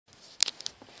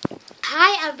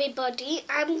Hi everybody,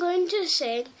 I'm going to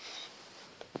sing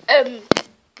from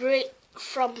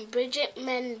Bridget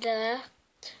Mendler,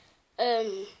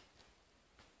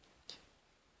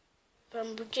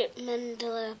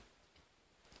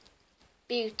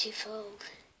 Beautiful.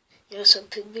 You're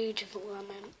something beautiful, I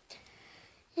meant.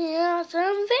 You're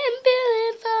something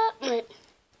beautiful.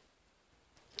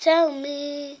 Tell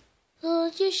me,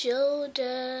 hold your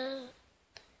shoulder.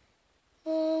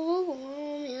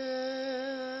 Oh, yeah.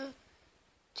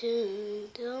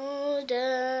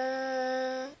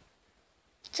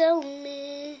 Tell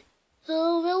me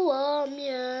who will warm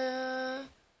you,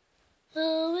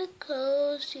 who will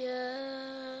close you,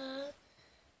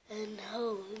 and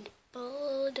hold you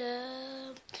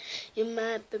bolder. You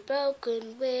might be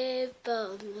broken with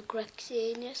all the cracks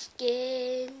in your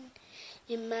skin.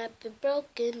 You might be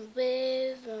broken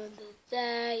with all the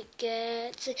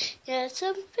jackets. You're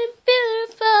something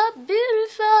beautiful,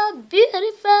 beautiful,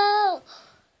 beautiful.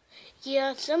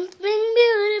 You're something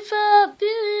beautiful,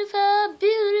 beautiful,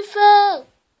 beautiful.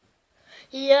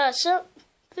 You're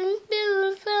something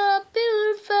beautiful,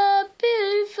 beautiful,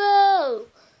 beautiful.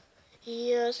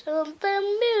 You're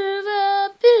something beautiful,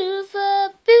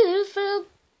 beautiful, beautiful.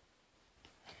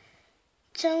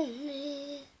 Tell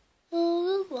me who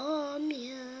will warm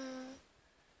you,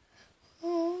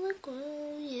 who will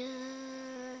grow you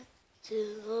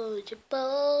to hold your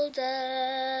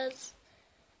boulders.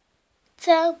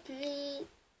 Tell me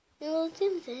you're an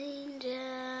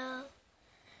angel,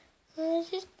 who's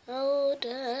just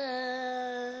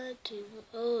older to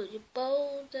hold your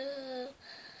boulder.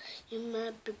 You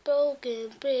might be broken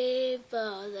with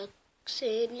all the cracks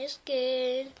in your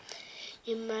skin.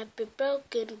 You might be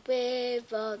broken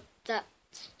with all that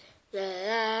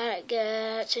I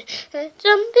get.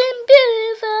 Something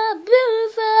beautiful,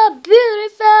 beautiful,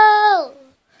 beautiful.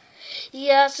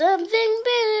 You're something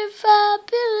beautiful,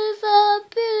 beautiful,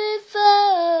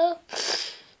 beautiful.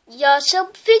 You're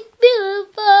something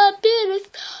beautiful,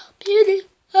 beautiful,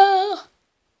 beautiful.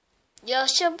 You're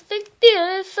something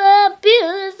beautiful,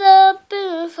 beautiful,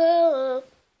 beautiful.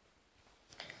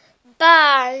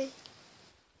 Bye.